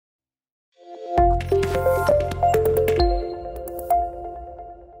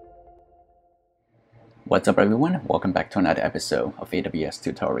What's up everyone, welcome back to another episode of AWS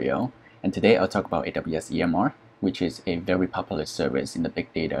tutorial, and today I'll talk about AWS EMR, which is a very popular service in the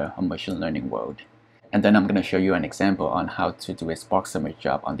big data or machine learning world. And then I'm going to show you an example on how to do a Spark summary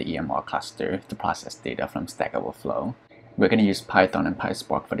job on the EMR cluster to process data from Stack Overflow. We're going to use Python and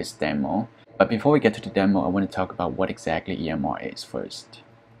PySpark for this demo, but before we get to the demo, I want to talk about what exactly EMR is first.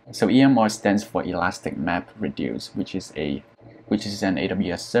 So EMR stands for Elastic Map Reduce, which is an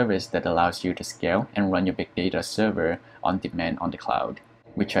AWS service that allows you to scale and run your big data server on demand on the cloud,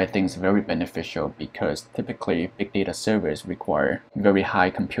 which I think is very beneficial because typically big data servers require very high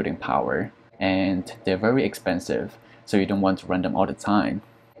computing power and they're very expensive, so you don't want to run them all the time.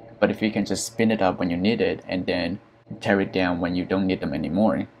 But if you can just spin it up when you need it and then tear it down when you don't need them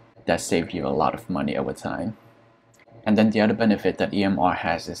anymore, that saves you a lot of money over time. And then the other benefit that EMR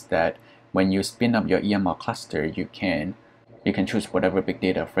has is that when you spin up your EMR cluster, you can choose whatever big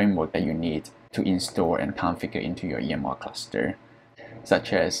data framework that you need to install and configure into your EMR cluster,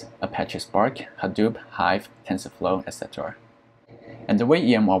 such as Apache Spark, Hadoop, Hive, TensorFlow, etc. And the way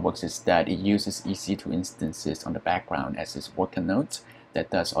EMR works is that it uses EC2 instances on the background as its worker node that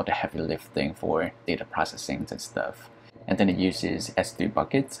does all the heavy lifting for data processing and stuff. And then it uses S3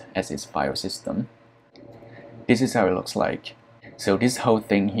 buckets as its file system. This is how it looks like. So this whole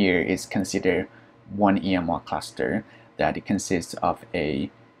thing here is considered one EMR cluster, that it consists of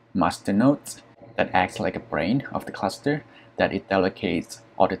a master node that acts like a brain of the cluster, that it delegates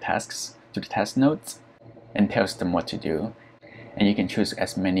all the tasks to the task nodes and tells them what to do. And you can choose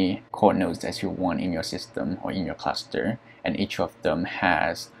as many core nodes as you want in your system or in your cluster, and each of them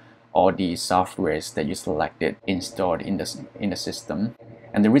has all the softwares that you selected installed in the system.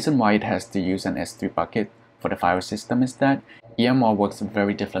 And the reason why it has to use an S3 bucket for the file system is that EMR works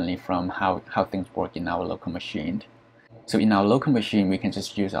very differently from how things work in our local machine. So in our local machine, we can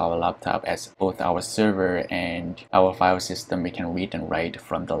just use our laptop as both our server and our file system. We can read and write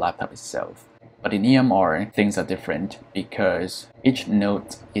from the laptop itself. But in EMR, things are different because each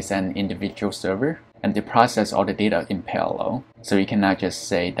node is an individual server and they process all the data in parallel. So you cannot just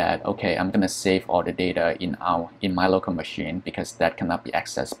say that, okay, I'm going to save all the data in my local machine because that cannot be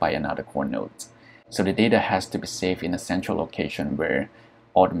accessed by another core node. So the data has to be saved in a central location where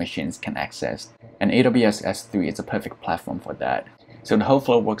all the machines can access. And AWS S3 is a perfect platform for that. So the whole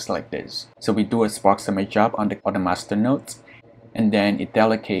flow works like this. So we do a Spark summary job on the master nodes, and then it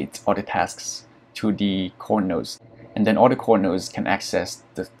delegates all the tasks to the core nodes. And then all the core nodes can access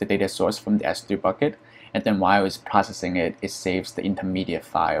the data source from the S3 bucket. And then while it's processing it, it saves the intermediate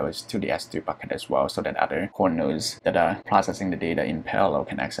files to the S3 bucket as well, so that other core nodes that are processing the data in parallel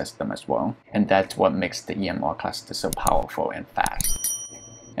can access them as well. And that's what makes the EMR cluster so powerful and fast.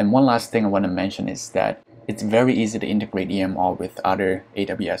 And one last thing I want to mention is that it's very easy to integrate EMR with other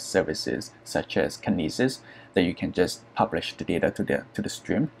AWS services, such as Kinesis, that you can just publish the data to the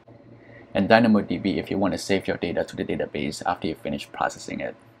stream, and DynamoDB if you want to save your data to the database after you finish processing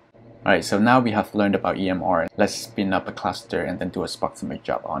it. Alright, so now we have learned about EMR. Let's spin up a cluster and then do a Spark summary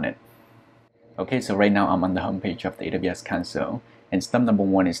job on it. Okay, so right now I'm on the homepage of the AWS console, and step number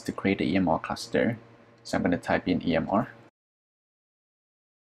one is to create the EMR cluster. So I'm going to type in EMR.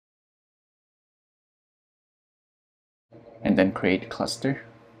 And then create cluster.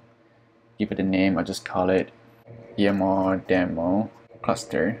 Give it a name, I'll just call it EMR demo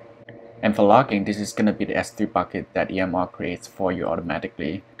cluster. And for logging, this is going to be the S3 bucket that EMR creates for you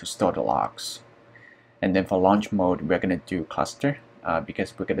automatically to store the logs. And then for launch mode, we're going to do cluster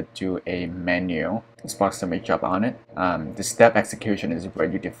because we're going to do a manual Spark summary job on it. The step execution is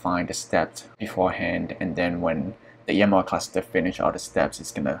where you define the steps beforehand, and then when the EMR cluster finishes all the steps,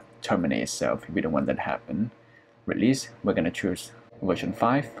 it's going to terminate itself. We don't want that to happen. Release, we're going to choose version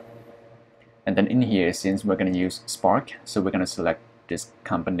 5. And then in here, since we're going to use Spark, so we're going to select this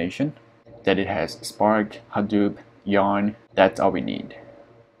combination that it has Spark, Hadoop, Yarn. That's all we need.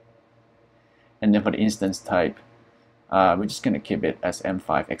 And then for the instance type, we're just going to keep it as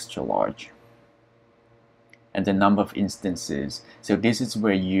M5 extra large. And the number of instances, so this is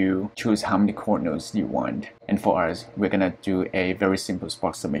where you choose how many core nodes you want. And for us, we're going to do a very simple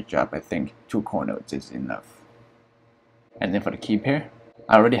Spark summary job. I think 2 core nodes is enough. And then for the key pair,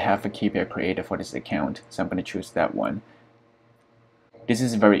 I already have a key pair created for this account, so I'm going to choose that one. This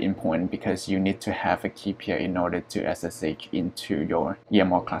is very important because you need to have a key pair in order to SSH into your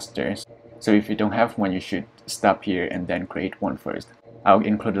EMR clusters. So if you don't have one, you should stop here and then create one first. I'll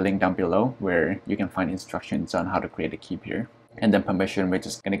include a link down below where you can find instructions on how to create a key pair. And then permission, we're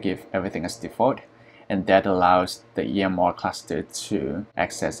just going to give everything as default, and that allows the EMR cluster to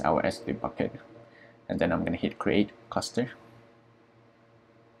access our S3 bucket. And then I'm going to hit create cluster.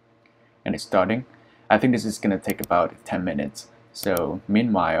 And it's starting. I think this is going to take about 10 minutes. So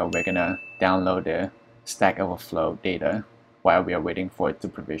meanwhile, we're going to download the Stack Overflow data while we are waiting for it to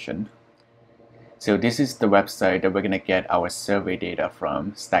provision. So this is the website that we're going to get our survey data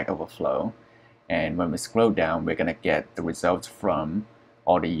from, Stack Overflow. And when we scroll down, we're going to get the results from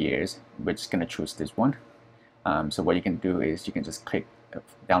all the years. We're just going to choose this one. So what you can do is you can just click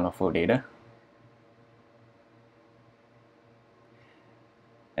download full data.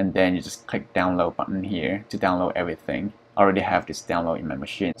 And then you just click download button here to download everything. I already have this download in my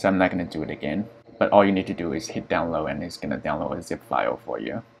machine, so I'm not going to do it again. But all you need to do is hit download and it's going to download a zip file for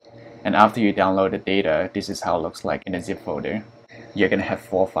you. And after you download the data, this is how it looks like in a zip folder. You're going to have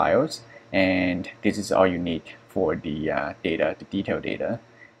 4 files, and this is all you need for the data, the detailed data.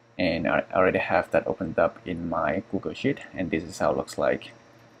 And I already have that opened up in my Google Sheet, and this is how it looks like.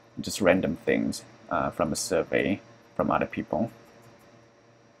 Just random things from a survey from other people.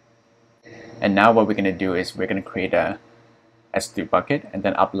 And now what we're going to do is we're going to create a S3 bucket and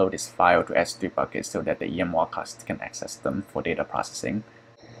then upload this file to S3 bucket so that the EMR Cluster can access them for data processing.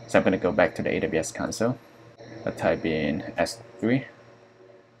 So I'm going to go back to the AWS console. I'll type in S3,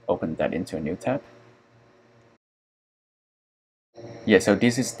 open that into a new tab. Yeah, so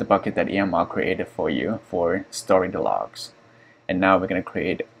this is the bucket that EMR created for you for storing the logs. And now we're going to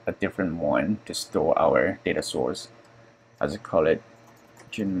create a different one to store our data source. I'll just call it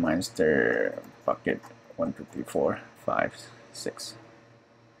Meister bucket 1, 2, 3, 4, 5, 6.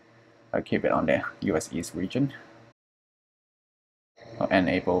 I'll keep it on the US East region. I'll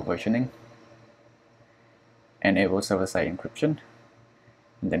enable versioning, enable server-side encryption,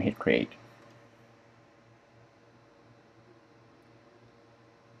 and then hit create.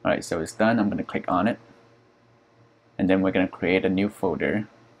 Alright, so it's done. I'm going to click on it, and then we're going to create a new folder.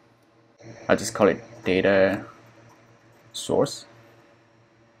 I'll just call it data source.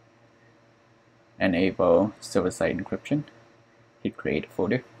 Enable server-side encryption, hit create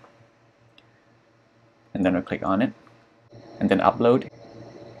folder, and then we'll click on it, and then upload,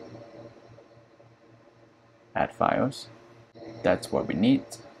 add files. That's what we need.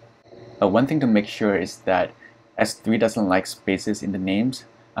 One thing to make sure is that S3 doesn't like spaces in the names,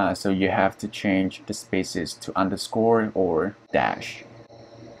 so you have to change the spaces to underscore or dash.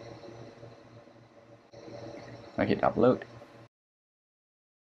 I hit upload.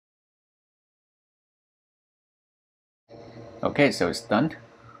 Okay, so it's done.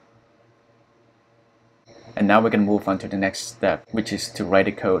 And now we can move on to the next step, which is to write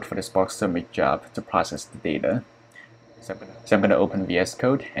the code for the Spark Summit job to process the data. So I'm going to open VS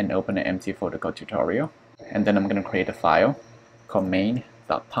Code and open an empty folder called tutorial. And then I'm going to create a file called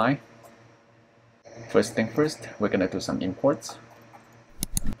main.py. First thing first, we're going to do some imports.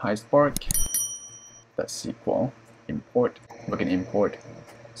 PySpark.sql import. We're going to import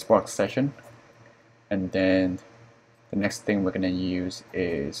Spark session. And then the next thing we're going to use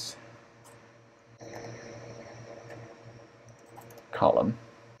is column.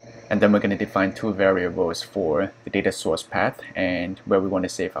 And then we're going to define 2 variables for the data source path and where we want to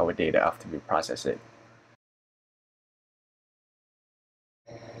save our data after we process it.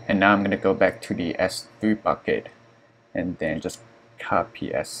 And now I'm going to go back to the S3 bucket and then just copy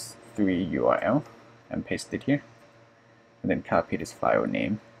S3 URL and paste it here. And then copy this file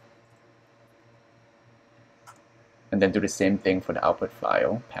name. And then do the same thing for the output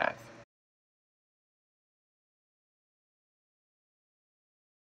file path.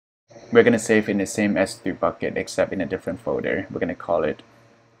 We're going to save in the same S3 bucket except in a different folder. We're going to call it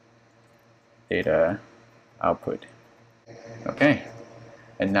data output. Okay.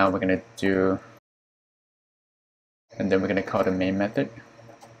 And now we're going to do, and then we're going to call the main method.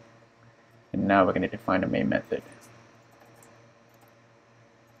 And now we're going to define the main method.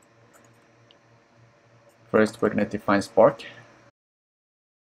 First, we're going to define Spark.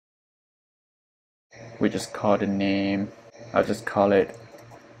 We just call the name, I'll just call it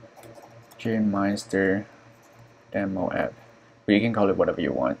Meister demo app. But you can call it whatever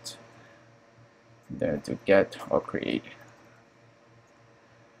you want. Then to get or create.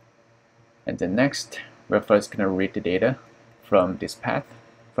 And then next, we're first going to read the data from this path,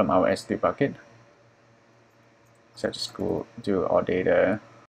 from our S3 bucket. So just go do all data.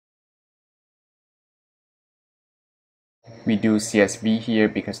 We do CSV here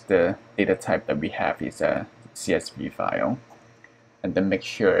because the data type that we have is a CSV file. And then make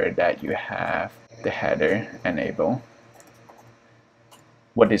sure that you have the header enabled.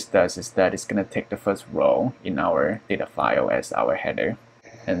 What this does is that it's going to take the first row in our data file as our header.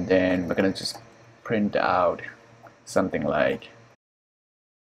 And then we're going to just print out something like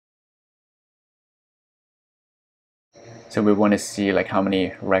So we want to see like how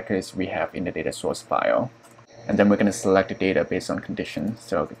many records we have in the data source file. And then we're going to select the data based on condition.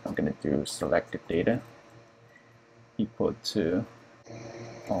 So I'm going to do selected data equal to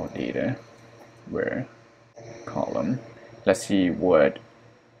all data where column. Let's see what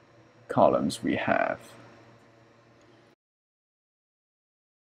columns we have.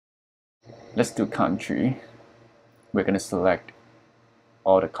 Let's do country. We're going to select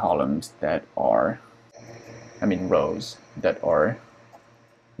all the columns that are, rows that are,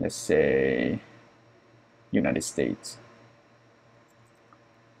 let's say, United States.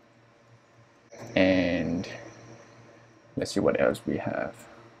 And let's see what else we have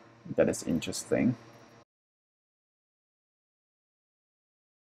that is interesting.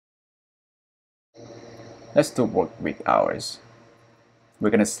 Let's do work week hours.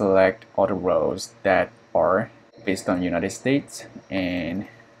 We're going to select all the rows that are based on United States and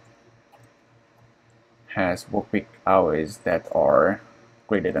has work week hours that are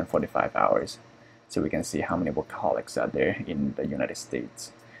greater than 45 hours. So we can see how many workaholics are there in the United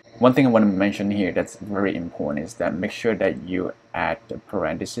States. One thing I want to mention here that's very important is that make sure that you add the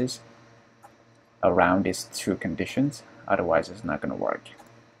parentheses around these two conditions, otherwise it's not going to work.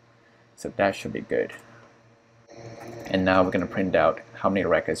 So that should be good. And now we're going to print out how many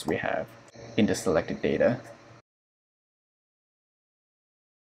records we have in the selected data.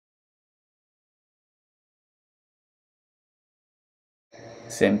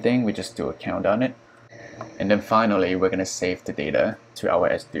 Same thing, we just do a count on it. And then finally, we're going to save the data to our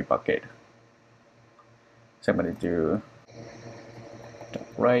S3 bucket. So I'm going to do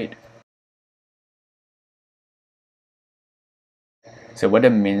write. So what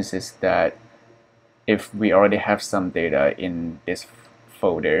that means is that if we already have some data in this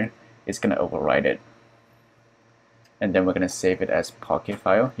folder, it's going to overwrite it. And then we're going to save it as Pocket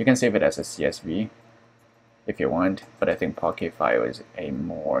file. You can save it as a CSV if you want, but I think Pocket file is a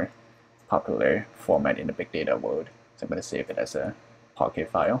more popular format in the big data world. So I'm going to save it as a Pocket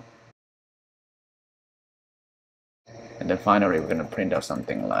file. And then finally, we're going to print out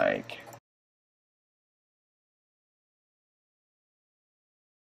something like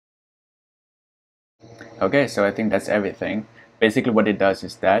okay, so I think that's everything. Basically what it does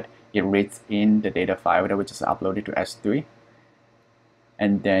is that it reads in the data file that we just uploaded to S3,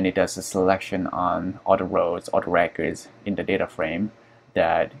 and then it does a selection on all the rows, all the records in the data frame,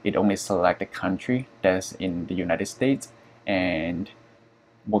 that it only selects the country that's in the United States and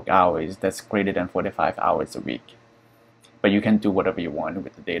work hours that's greater than 45 hours a week. But you can do whatever you want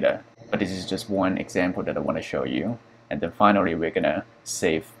with the data. But this is just one example that I want to show you. And then finally, we're going to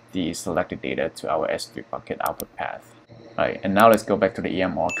save the selected data to our S3 bucket output path. Alright, and now let's go back to the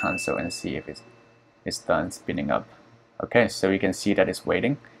EMR console and see if it's done spinning up. Okay, so you can see that it's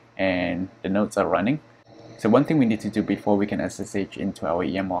waiting and the nodes are running. So one thing we need to do before we can SSH into our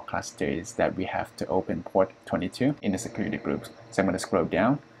EMR cluster is that we have to open port 22 in the security groups. So I'm going to scroll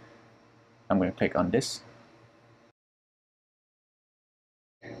down. I'm going to click on this.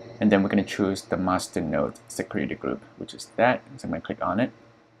 And then we're going to choose the master node security group, which is that. So I'm going to click on it.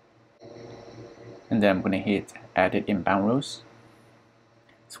 And then I'm going to hit edit inbound rows.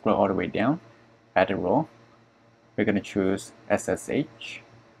 Scroll all the way down, add a row. We're going to choose SSH,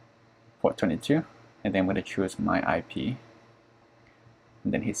 port 22. And then I'm going to choose my IP.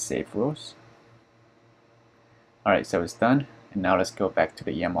 And then hit save rows. Alright, so it's done. And now let's go back to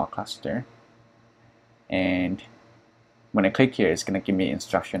the EMR cluster. And when I click here, it's going to give me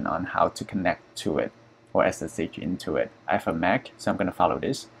instruction on how to connect to it or SSH into it. I have a Mac, so I'm going to follow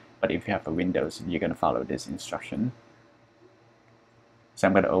this. But if you have a Windows, you're going to follow this instruction. So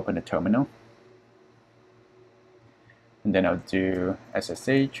I'm going to open the terminal. And then I'll do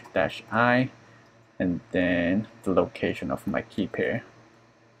SSH-I and then the location of my key pair.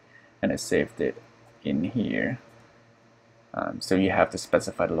 And I saved it in here. So you have to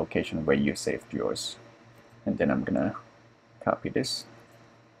specify the location where you saved yours. And then I'm going to copy this,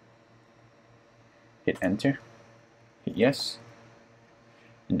 hit enter, hit yes,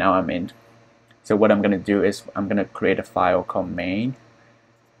 and now I'm in. So what I'm going to do is I'm going to create a file called main.py,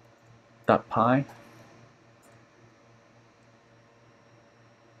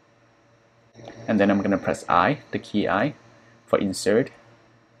 and then I'm going to press I, the key I, for insert,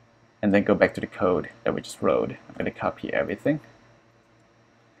 and then go back to the code that we just wrote. I'm going to copy everything,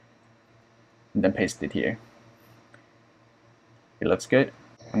 and then paste it here. It looks good.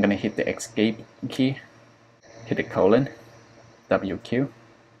 I'm going to hit the escape key, hit the colon, WQ,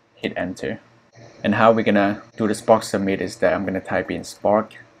 hit enter. And how we're going to do the Spark submit is that I'm going to type in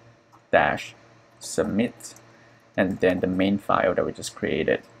spark-submit and then the main file that we just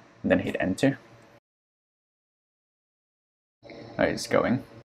created, and then hit enter. Alright, it's going.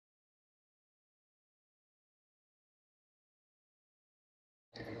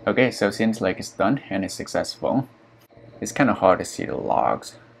 Okay, so since like it's done and it's successful, it's kind of hard to see the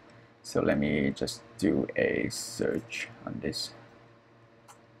logs. So let me just do a search on this.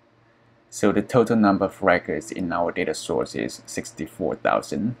 So the total number of records in our data source is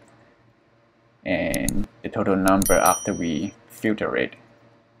 64,000. And the total number after we filter it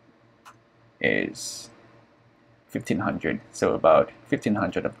is 1,500. So about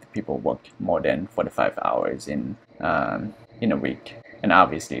 1,500 of the people worked more than 45 hours in a week. And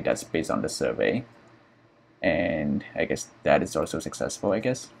obviously that's based on the survey. And I guess that is also successful, I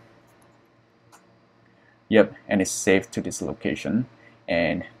guess. Yep, and it's saved to this location.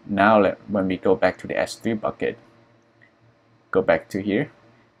 And now when we go back to the S3 bucket, go back to here,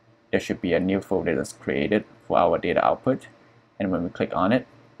 there should be a new folder that's created for our data output. And when we click on it,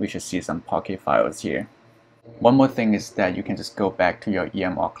 we should see some Pocket files here. One more thing is that you can just go back to your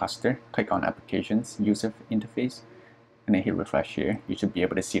EMR cluster, click on Applications, User Interface, and then hit refresh here. You should be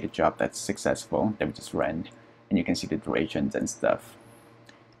able to see the job that's successful that we just ran, and you can see the durations and stuff.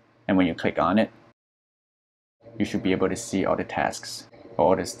 And when you click on it, you should be able to see all the tasks or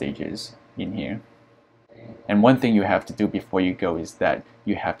all the stages in here. And one thing you have to do before you go is that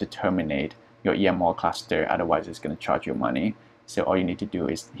you have to terminate your EMR cluster, otherwise it's going to charge you money. So all you need to do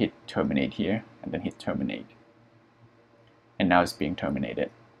is hit terminate here and then hit terminate. And now it's being terminated.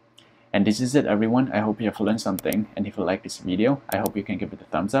 And this is it, everyone. I hope you have learned something. And if you like this video, I hope you can give it a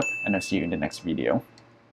thumbs up, and I'll see you in the next video.